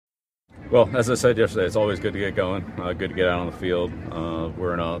Well, as I said yesterday, it's always good to get going, good to get out on the field.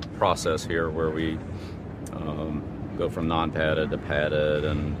 We're in a process here where we go from non-padded to padded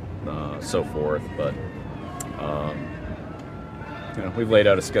and so forth. But we've laid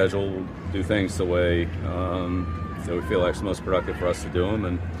out a schedule. We'll do things the way that we feel like it's most productive for us to do them,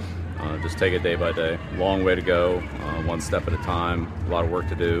 and just take it day by day. Long way to go, one step at a time. A lot of work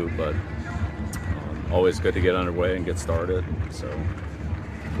to do, but always good to get underway and get started. So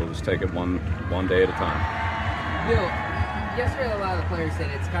we'll just take it one day at a time. Bill, yesterday a lot of the players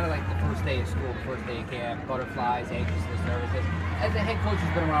said it's kind of like the first day of school, the first day of camp, butterflies, anxiousness, nervousness. As a head coach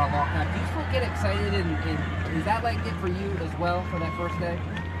who's been around a long time, do you still get excited, and is that like it for you as well for that first day?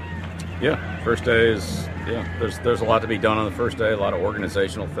 Yeah, first day is, there's a lot to be done on the first day, a lot of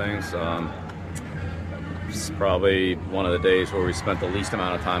organizational things. It's probably one of the days where we spent the least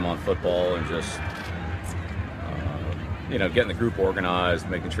amount of time on football and just getting the group organized,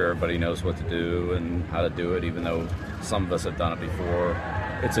 making sure everybody knows what to do and how to do it, even though some of us have done it before.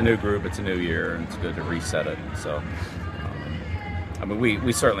 It's a new group, it's a new year, and it's good to reset it. So,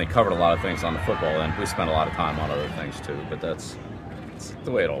 we certainly covered a lot of things on the football end. We spent a lot of time on other things too, but it's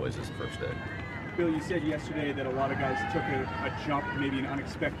the way it always is the first day. Bill, you said yesterday that a lot of guys took a jump, maybe an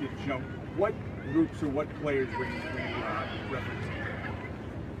unexpected jump. What groups or what players were you referencing?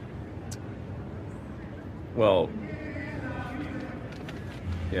 Well,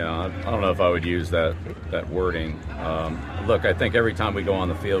 I don't know if I would use that wording. Look, I think every time we go on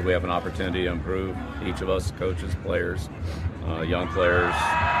the field, we have an opportunity to improve. Each of us, coaches, players, young players,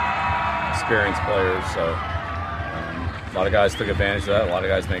 experienced players. So a lot of guys took advantage of that. A lot of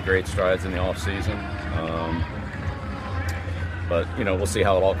guys made great strides in the off season. But we'll see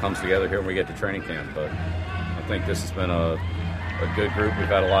how it all comes together here when we get to training camp. But I think this has been a good group. We've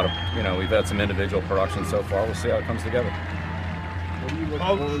had a lot of we've had some individual production so far. We'll see how it comes together. What do you look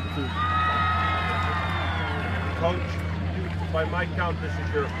forward to? Coach, by my count, this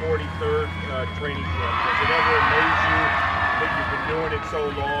is your 43rd training camp. Does it ever amaze you that you've been doing it so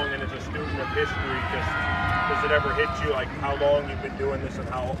long, and as a student of history, does it ever hit you like how long you've been doing this and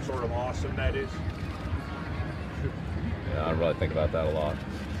how sort of awesome that is? Yeah, I really think about that a lot.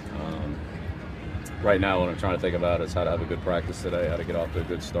 Right now, what I'm trying to think about is how to have a good practice today, how to get off to a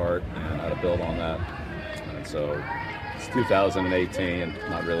good start, and how to build on that. And so it's 2018.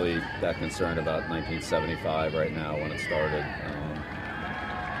 Not really that concerned about 1975 right now when it started.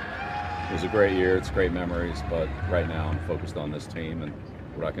 It was a great year. It's great memories, but right now I'm focused on this team and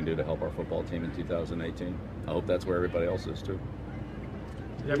what I can do to help our football team in 2018. I hope that's where everybody else is too.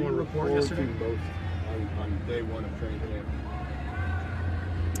 Did everyone report yesterday? Most on day one of training camp.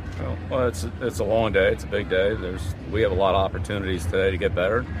 Well, it's a long day. It's a big day. We have a lot of opportunities today to get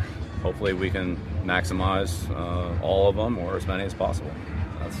better. Hopefully, we can maximize all of them or as many as possible.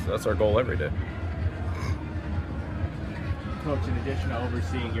 That's our goal every day. Coach, in addition to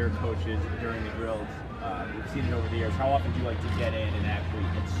overseeing your coaches during the drills, we've seen it over the years. How often do you like to get in and actually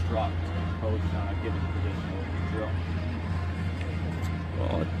instruct and coach on a given position or drill?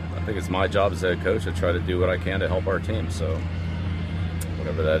 Well, I think it's my job as a head coach to try to do what I can to help our team. So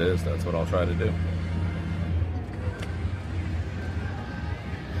whatever that is, that's what I'll try to do.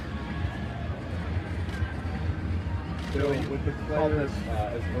 Bill, with the players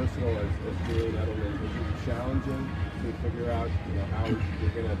as versatile as Julian Edelman, is it challenging to figure out how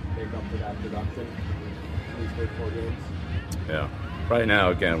you're going to make up for that production in these first 4 games? Yeah. Right now,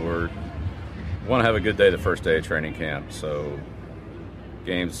 again, we want to have a good day the first day of training camp. So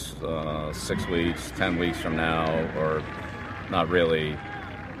games 6 weeks, 10 weeks from now, or not really.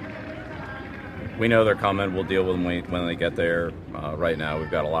 We know they're coming. We'll deal with them when they get there. Right now, we've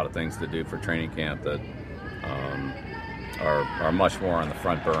got a lot of things to do for training camp that are much more on the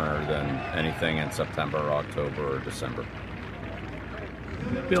front burner than anything in September, October, or December.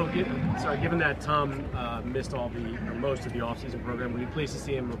 Bill, given that Tom missed most of the offseason program, were you pleased to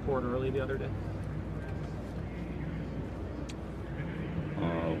see him report early the other day?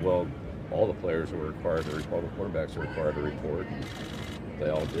 Well, all the players were required to report. The quarterbacks are required to report. And they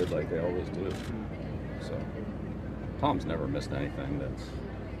all did like they always do. So Tom's never missed anything that's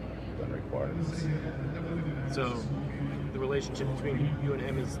been required. So the relationship between you and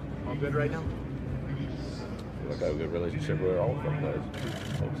him is all good right now? I've got a good relationship with all of our players.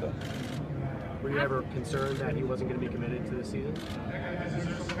 Hope so. Were you ever concerned that he wasn't going to be committed to the season?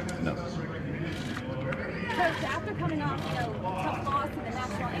 No. Coach, after coming off, tough loss in the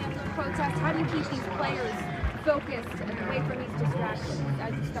national anthem protest, how do you keep these players focused and away from these distractions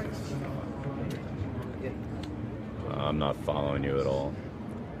as you start the season? I'm not following you at all.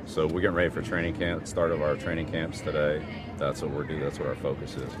 So we're getting ready for training camp. Start of our training camps today. That's what we're doing. That's what our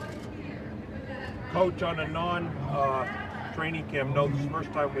focus is. Coach, on a non-training camp, no, this is the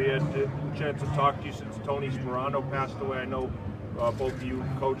first time we had the chance to talk to you since Tony Sperano passed away. I know both of you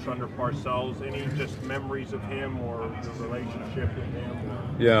coached under Parcells. Any just memories of him or the relationship with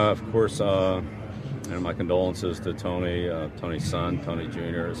him? Yeah, of course. And my condolences to Tony, Tony's son, Tony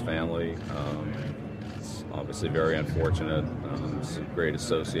Jr., his family. It's obviously very unfortunate. He's a great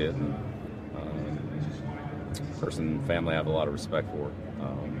associate and family I have a lot of respect for.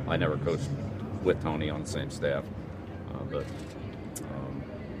 I never coached with Tony on the same staff, but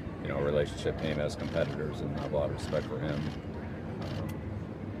our relationship came as competitors, and I have a lot of respect for him.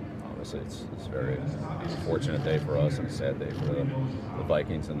 Obviously, it's a very unfortunate day for us and a sad day for the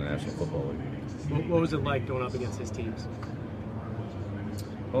Vikings in the National Football League. What was it like going up against his teams?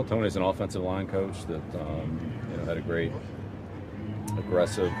 Well, Tony's an offensive line coach that had a great,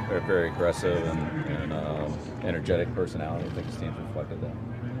 very aggressive and energetic personality. I think his teams reflected that.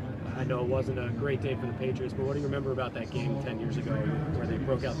 I know it wasn't a great day for the Patriots, but what do you remember about that game 10 years ago where they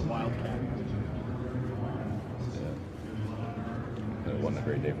broke out the Wildcat? Yeah. It wasn't a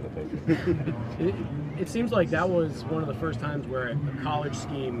great day for the Patriots. It seems like that was one of the first times where a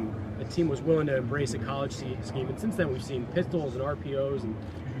team was willing to embrace a college scheme, and since then we've seen pistols and RPOs. And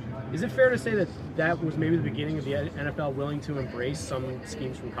is it fair to say that was maybe the beginning of the NFL willing to embrace some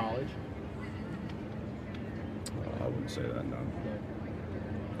schemes from college? I wouldn't say that, no.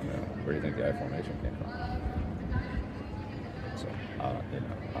 Where do you think the I formation came from? So,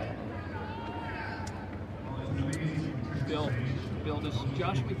 Bill, does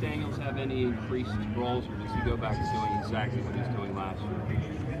Josh McDaniels have any increased roles, or does he go back to doing exactly what he was doing last year?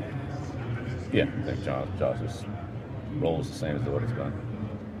 Yeah, I think Josh's role is the same as what it's been.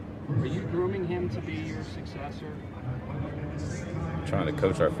 Are you grooming him to be your successor? I'm trying to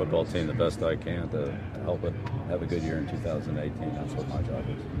coach our football team the best I can to help it have a good year in 2018. That's what my job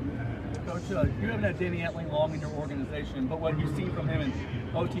is. Coach, you haven't had Danny Etling long in your organization, but what you've seen from him in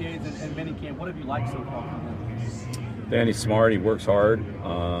OTAs and minicamp, what have you liked so far from him? Danny's smart. He works hard.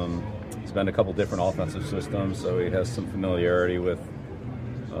 He's been in a couple different offensive systems, so he has some familiarity with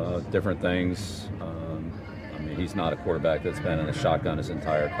different things. He's not a quarterback that's been in a shotgun his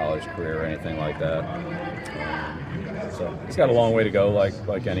entire college career or anything like that. So he's got a long way to go,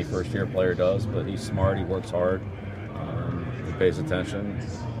 like any first-year player does. But he's smart. He works hard. He pays attention.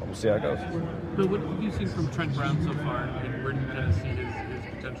 We'll see how it goes. Bill, what have you seen from Trent Brown so far? And where do you kind of see his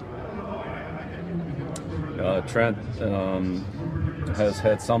potential? Trent has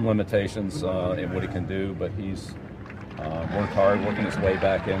had some limitations in what he can do, but he's worked hard, working his way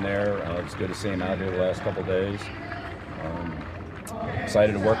back in there. It's good to see him out here the last couple of days.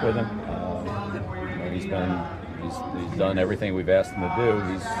 Excited to work with him. He's done everything we've asked him to do.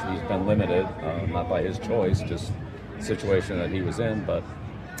 He's been limited, not by his choice, just the situation that he was in, but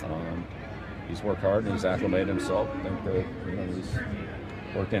he's worked hard and he's acclimated himself. I think that he's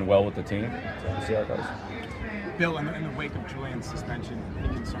worked in well with the team. So we'll see how it goes. Bill, in the wake of Julian's suspension, any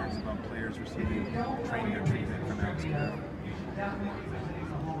concerns about players receiving training or treatment from their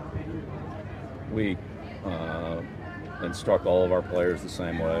We instruct all of our players the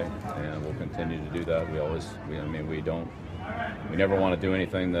same way, and we'll continue to do that. We never want to do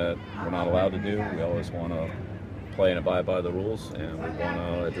anything that we're not allowed to do. We always want to play and abide by the rules, and we want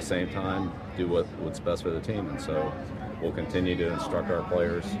to, at the same time, do what's best for the team. And so we'll continue to instruct our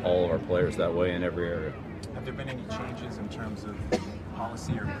players, all of our players, that way in every area. Have there been any changes in terms of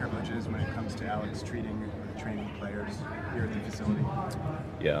policy or privileges when it comes to Alex treating or training players here at the facility?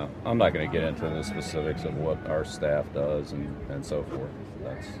 Yeah, I'm not going to get into the specifics of what our staff does and so forth.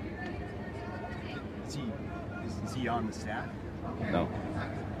 Is he on the staff? No.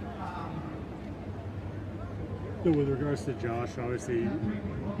 So with regards to Josh, obviously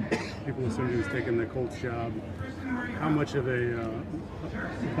people assume he was taking the Colts job. How much of a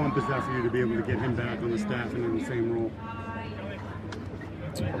bump is that for you to be able to get him back on the staff and in the same role?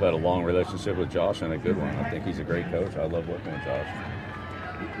 I've had a long relationship with Josh and a good one. I think he's a great coach. I love working with Josh.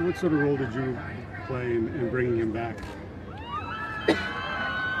 What sort of role did you play in bringing him back?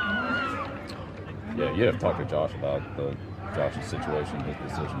 Yeah, you have to talk to Josh about Josh's situation, his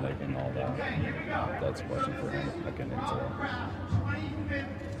decision making, all that. That's a question for him. I can't answer that.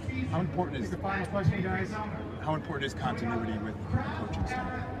 How important is the final question, guys? How important is continuity with the coaching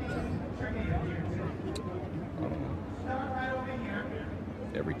staff? I don't know.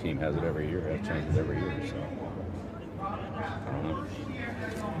 Every team has it every year. It changes every year. So I don't know.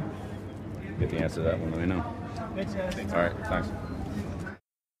 Get the answer to that one. Let me know. Thanks, guys. All right. Thanks.